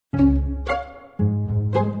What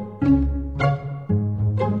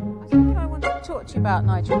I wanted to talk to you about,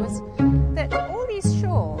 Nigel, was that all these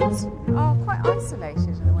shores are quite isolated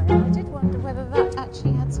in a way. And I did wonder whether that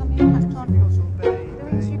actually had some impact on the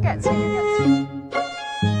things you get. So you get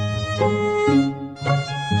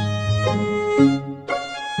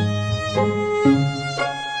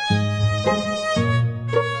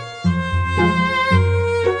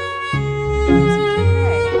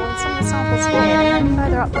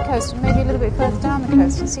up the coast and maybe a little bit further down the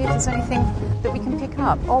coast and see if there's anything that we can pick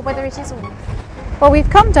up, or whether it is all. Well,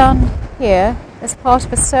 we've come down here as part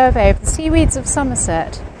of a survey of the seaweeds of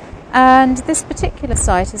Somerset, and this particular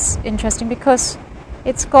site is interesting because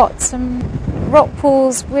it's got some rock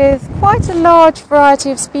pools with quite a large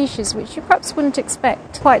variety of species which you perhaps wouldn't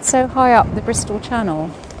expect quite so high up the Bristol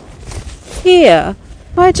Channel. Here,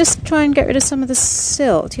 if I just try and get rid of some of the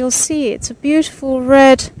silt, you'll see it's a beautiful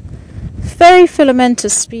red, very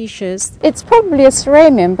filamentous species. It's probably a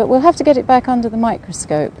ceramium, but we'll have to get it back under the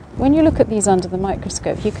microscope. When you look at these under the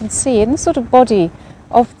microscope, you can see in the sort of body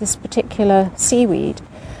of this particular seaweed,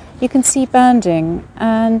 you can see banding,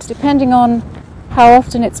 and depending on how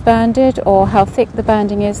often it's banded or how thick the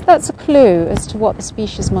banding is, that's a clue as to what the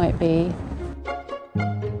species might be.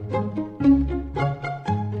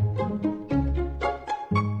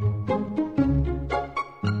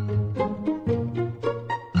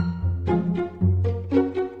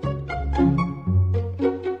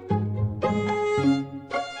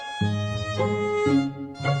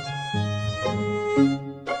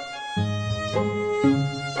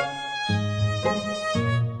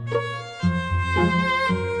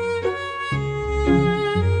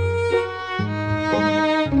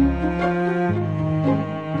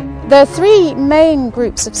 There are three main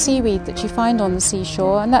groups of seaweed that you find on the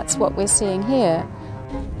seashore, and that's what we're seeing here.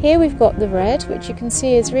 Here we've got the red, which you can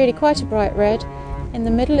see is really quite a bright red. In the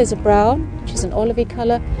middle is a brown, which is an olivey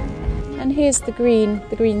colour, and here's the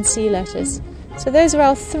green sea lettuce. So those are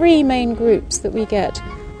our three main groups that we get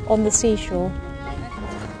on the seashore.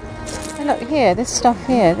 And look here, this stuff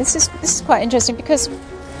here, this is quite interesting because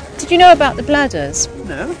did you know about the bladders?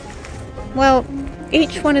 No. Well,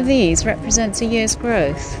 each one of these represents a year's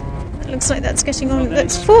growth. It looks like that's getting on.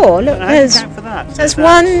 That's four. Look, there's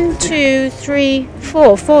 1, 2, 3,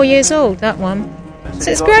 4. 4 years old, that one.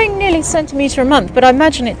 So it's growing nearly a centimetre a month, but I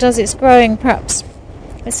imagine it does its growing perhaps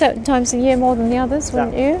at certain times of the year more than the others,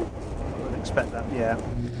 wouldn't you? I would expect that, yeah.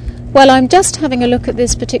 Well, I'm just having a look at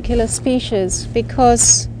this particular species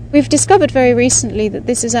because we've discovered very recently that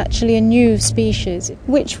this is actually a new species,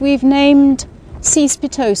 which we've named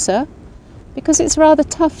caespitosa because it's rather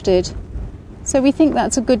tufted. So we think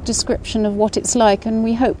that's a good description of what it's like, and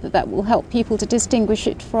we hope that that will help people to distinguish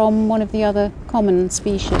it from one of the other common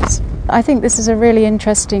species. I think this is a really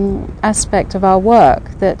interesting aspect of our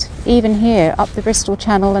work, that even here up the Bristol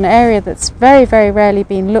Channel, an area that's very, very rarely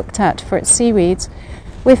been looked at for its seaweeds,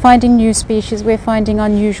 we're finding new species, we're finding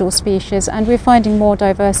unusual species, and we're finding more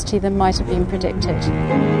diversity than might have been predicted.